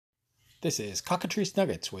This is Cockatrice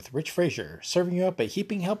Nuggets with Rich Frazier, serving you up a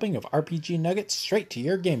heaping helping of RPG nuggets straight to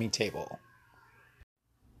your gaming table.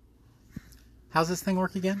 How's this thing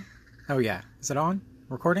work again? Oh yeah, is it on?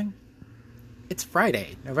 Recording? It's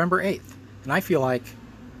Friday, November 8th, and I feel like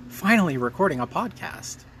finally recording a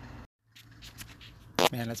podcast.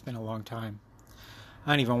 Man, it's been a long time.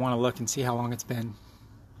 I don't even want to look and see how long it's been.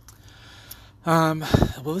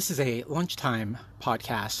 Well, this is a lunchtime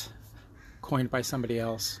podcast coined by somebody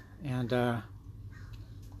else, and got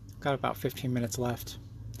about 15 minutes left.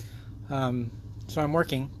 So I'm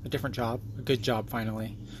working a different job, a good job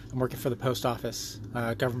finally. I'm working for the post office,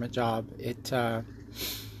 government job. It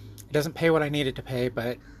doesn't pay what I need it to pay,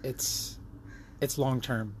 but it's long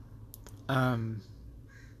term.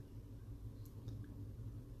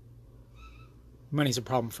 Money's a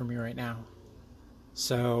problem for me right now,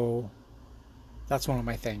 so that's one of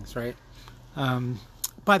my things, right?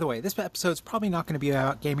 By the way, this episode's probably not going to be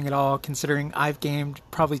about gaming at all, considering I've gamed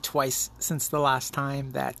probably twice since the last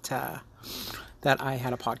time that I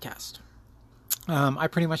had a podcast. I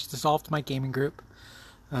pretty much dissolved my gaming group.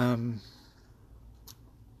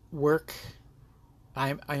 Work,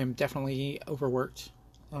 I am definitely overworked.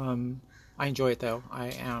 I enjoy it though. I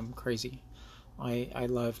am crazy. I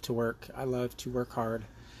love to work. I love to work hard,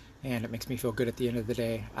 and it makes me feel good at the end of the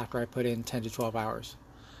day after I put in 10 to 12 hours.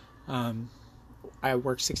 I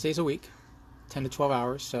work 6 days a week, 10 to 12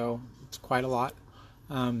 hours, so it's quite a lot.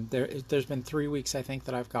 There's been 3 weeks, I think,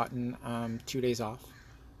 that I've gotten 2 days off.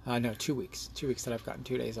 No, 2 weeks. 2 weeks that I've gotten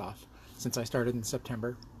 2 days off since I started in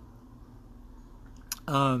September.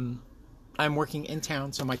 I'm working in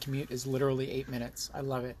town, so my commute is literally 8 minutes. I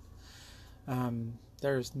love it.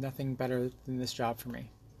 There's nothing better than this job for me.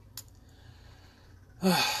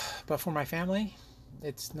 But for my family,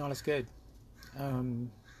 it's not as good.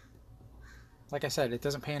 Like I said, it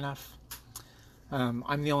doesn't pay enough.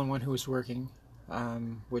 I'm the only one who is working,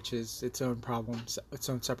 which is its own problem, its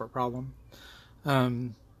own separate problem.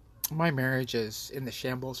 My marriage is in the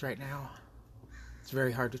shambles right now. It's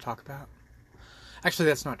very hard to talk about. Actually,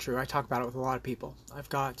 that's not true. I talk about it with a lot of people. I've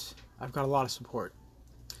got a lot of support.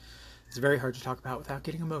 It's very hard to talk about without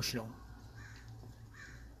getting emotional.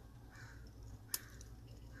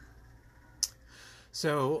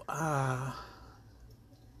 So,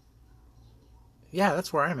 yeah,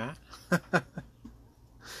 that's where I'm at.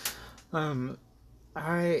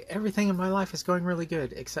 Everything in my life is going really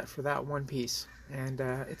good, except for that one piece. And,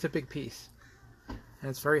 it's a big piece. And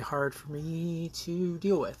it's very hard for me to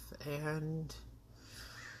deal with. And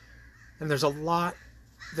there's a lot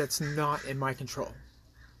that's not in my control.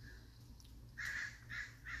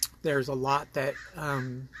 There's a lot that,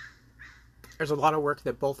 there's a lot of work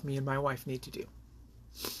that both me and my wife need to do.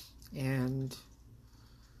 And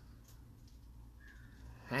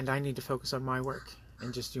I need to focus on my work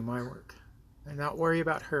and just do my work and not worry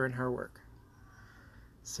about her and her work.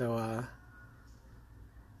 So,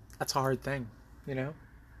 that's a hard thing, you know?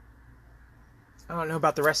 I don't know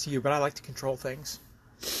about the rest of you, but I like to control things.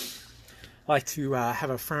 I like to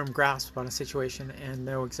have a firm grasp on a situation and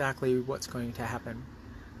know exactly what's going to happen.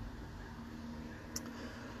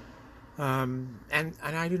 And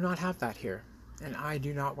I do not have that here. And I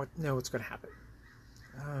do not know what's going to happen.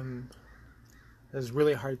 It's a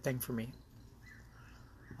really hard thing for me.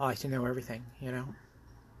 I like to know everything, you know?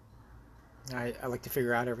 I like to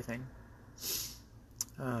figure out everything.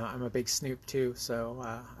 I'm a big snoop too, so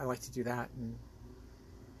I like to do that. And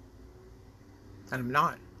I'm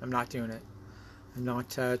not doing it. I'm not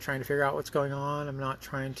trying to figure out what's going on. I'm not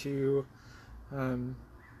trying to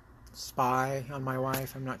spy on my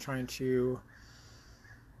wife. I'm not trying to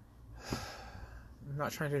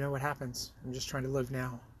know what happens. I'm just trying to live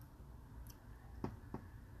now.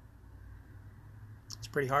 It's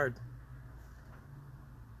pretty hard.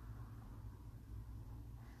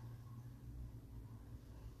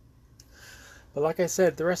 But like I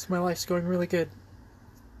said, the rest of my life's going really good.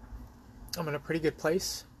 I'm in a pretty good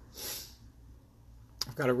place.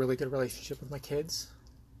 I've got a really good relationship with my kids.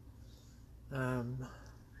 I'm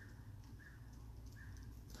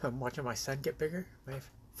watching my son get bigger. My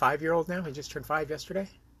 5-year-old now. He just turned 5 yesterday.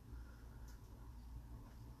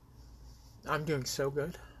 I'm doing so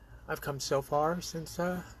good. I've come so far since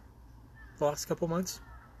the last couple months.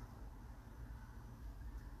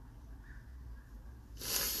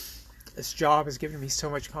 This job has given me so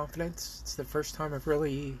much confidence. It's the first time I've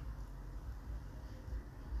really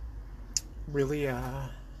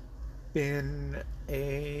been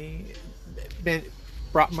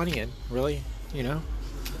brought money in, really, you know.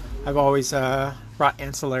 I've always brought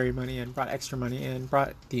ancillary money in, brought extra money in,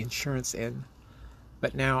 brought the insurance in,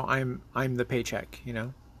 but now I'm the paycheck, you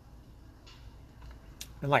know.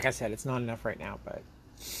 And like I said, it's not enough right now, but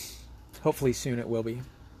hopefully soon it will be.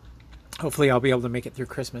 Hopefully I'll be able to make it through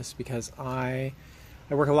Christmas, because I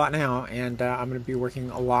work a lot now, and I'm going to be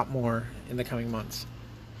working a lot more in the coming months.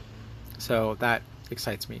 So that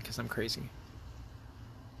excites me because I'm crazy.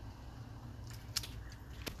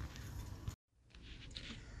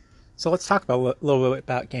 So let's talk about a little bit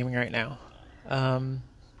about gaming right now. Um,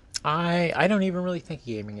 I don't even really think of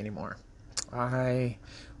gaming anymore. I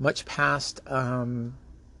much past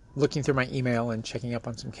looking through my email and checking up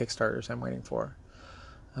on some Kickstarters I'm waiting for.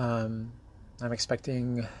 I'm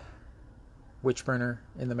expecting Witchburner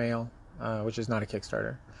in the mail, which is not a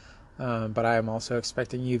Kickstarter. But I am also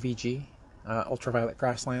expecting UVG, Ultraviolet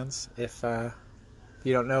Grasslands. If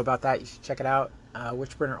you don't know about that, you should check it out.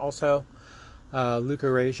 Witchburner also. Luca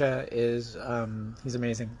Reja is he's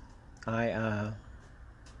amazing. I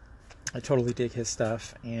totally dig his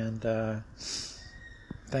stuff, and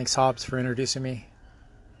thanks Hobbs for introducing me,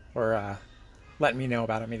 or letting me know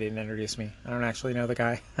about him. He didn't introduce me. I don't actually know the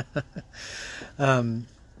guy. I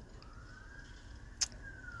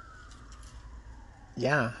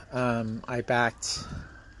backed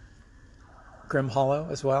Grim Hollow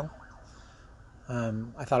as well.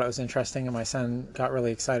 I thought it was interesting, and my son got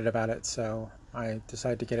really excited about it, so I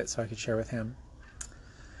decided to get it so I could share with him.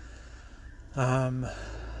 But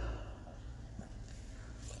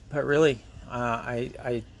really,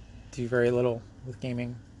 I do very little with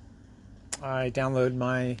gaming. I download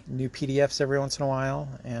my new PDFs every once in a while,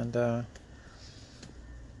 and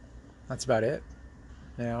that's about it.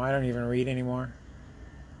 I don't even read anymore.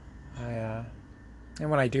 And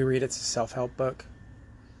when I do read, it's a self-help book.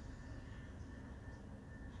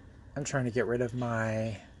 I'm trying to get rid of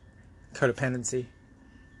my codependency.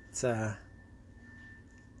 It's the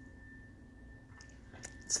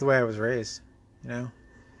way I was raised,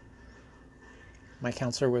 My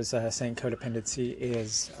counselor was saying codependency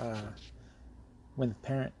is when the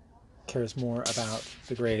parent cares more about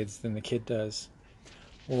the grades than the kid does,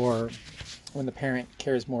 or when the parent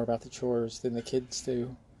cares more about the chores than the kids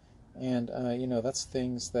do. And that's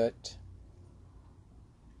things that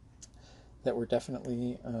were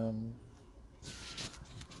definitely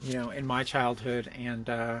in my childhood, and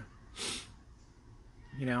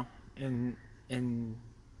in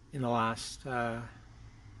the last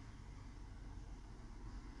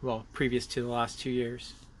previous to the last 2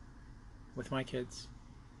 years with my kids.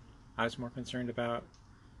 I was more concerned about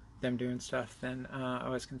them doing stuff than I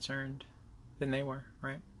was concerned than they were,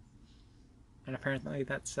 right? And apparently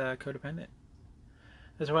that's codependent,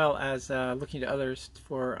 as well as looking to others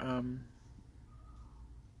for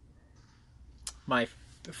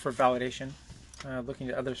for validation, looking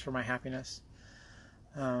to others for my happiness.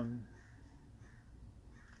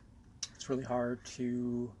 It's really hard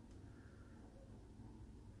to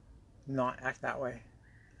not act that way.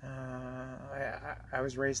 I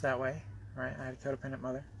was raised that way, right? I had a codependent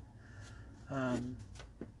mother. I've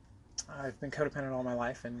been codependent all my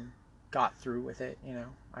life and got through with it.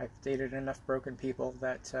 I've dated enough broken people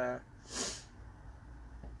that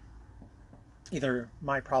either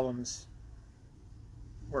my problems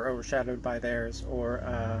were overshadowed by theirs,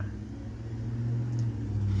 or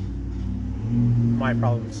my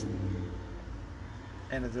problems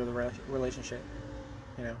ended the relationship.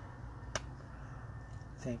 I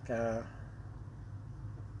think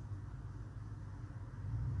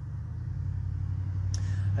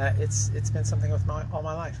it's been something with all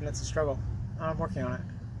my life, and it's a struggle. I'm working on it.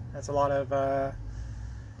 That's a lot of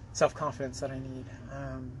self-confidence that I need.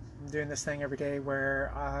 I'm doing this thing every day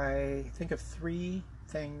where I think of 3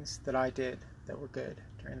 things that I did that were good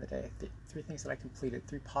during the day. 3 things that I completed.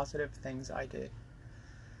 3 positive things I did.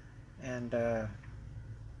 And I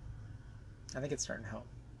think it's starting to help.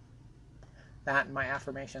 That and my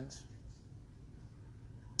affirmations.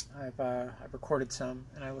 I've recorded some,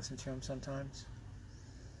 and I listen to them sometimes.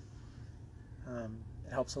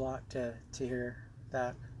 It helps a lot to hear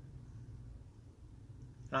that.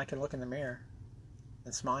 And I can look in the mirror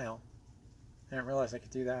and smile. I didn't realize I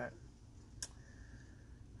could do that.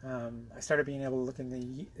 I started being able to look in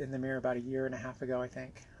the mirror about 1.5 years ago, I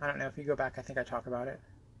think. I don't know, if you go back, I think I talk about it.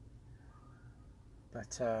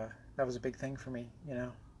 But that was a big thing for me,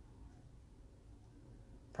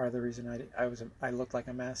 Part of the reason I looked like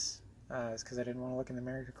a mess is because I didn't want to look in the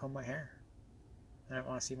mirror to comb my hair. I didn't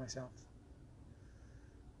want to see myself.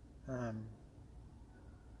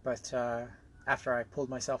 But after I pulled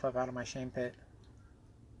myself up out of my shame pit,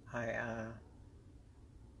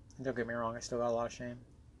 don't get me wrong, I still got a lot of shame,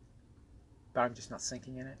 but I'm just not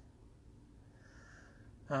sinking in it.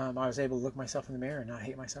 I was able to look myself in the mirror and not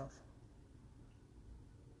hate myself.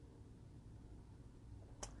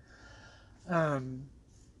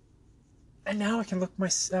 And now I can look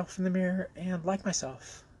myself in the mirror and like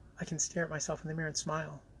myself. I can stare at myself in the mirror and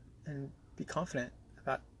smile and be confident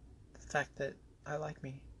about the fact that I like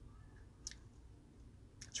me.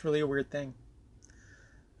 It's really a weird thing.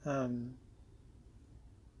 I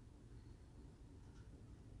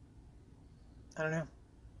don't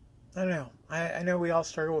know. I know we all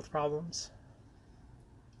struggle with problems.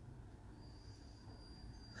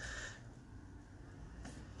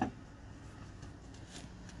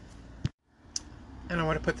 And I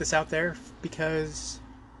want to put this out there because,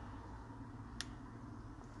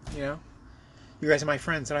 you guys are my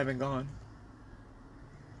friends and I've been gone.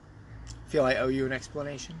 I feel I owe you an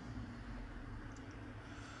explanation.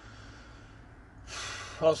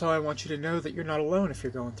 Also, I want you to know that you're not alone if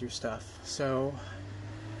you're going through stuff. So,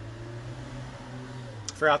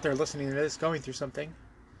 if you're out there listening to this, going through something,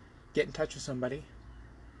 get in touch with somebody.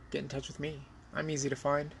 Get in touch with me. I'm easy to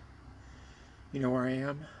find. You know where I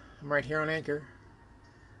am. I'm right here on Anchor.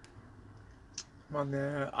 I'm on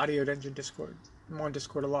the Audio Dungeon Discord. I'm on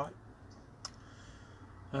Discord a lot.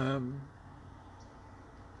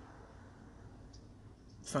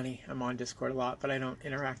 Funny, I'm on Discord a lot, but I don't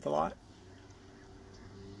interact a lot.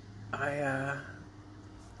 I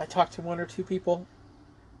talk to one or two people,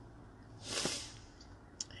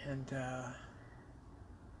 and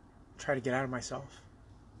try to get out of myself.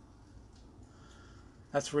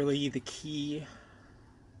 That's really the key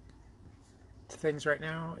to things right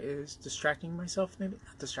now, is distracting myself. Maybe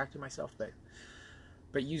not distracting myself,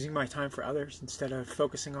 but using my time for others instead of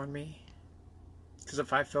focusing on me. Because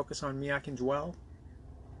if I focus on me, I can dwell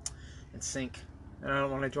and sink, and I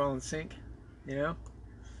don't want to dwell and sink. I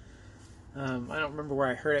don't remember where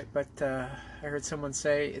I heard it, but I heard someone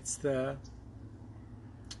say it's not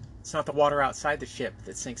the water outside the ship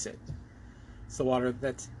that sinks it. It's the water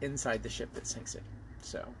that's inside the ship that sinks it.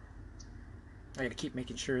 So I gotta keep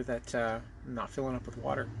making sure that I'm not filling up with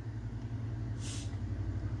water.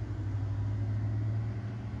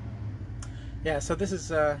 Yeah, so this is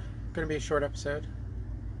gonna be a short episode.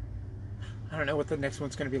 I don't know what the next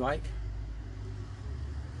one's gonna be like.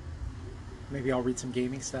 Maybe I'll read some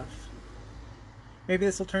gaming stuff. Maybe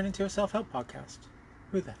this will turn into a self-help podcast.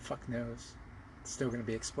 Who the fuck knows? It's still gonna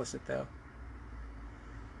be explicit though.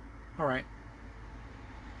 Alright.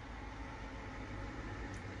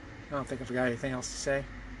 I don't think I've got anything else to say.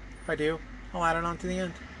 If I do, I'll add it on to the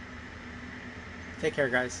end. Take care,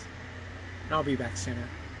 guys. And I'll be back sooner.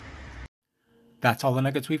 That's all the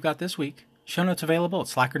nuggets we've got this week. Show notes available at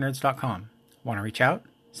slackernerds.com. Want to reach out?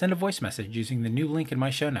 Send a voice message using the new link in my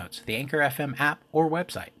show notes, the Anchor FM app or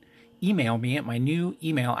website. Email me at my new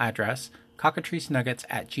email address,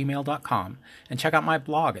 cockatricenuggets@gmail.com, and check out my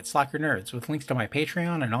blog at Slacker Nerds with links to my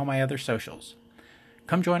Patreon and all my other socials.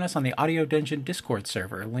 Come join us on the Audio Dungeon Discord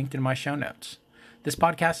server linked in my show notes. This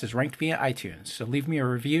podcast is ranked via iTunes, so leave me a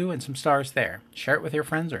review and some stars there. Share it with your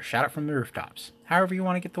friends or shout it from the rooftops. However you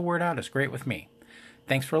want to get the word out is great with me.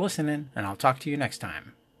 Thanks for listening, and I'll talk to you next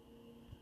time.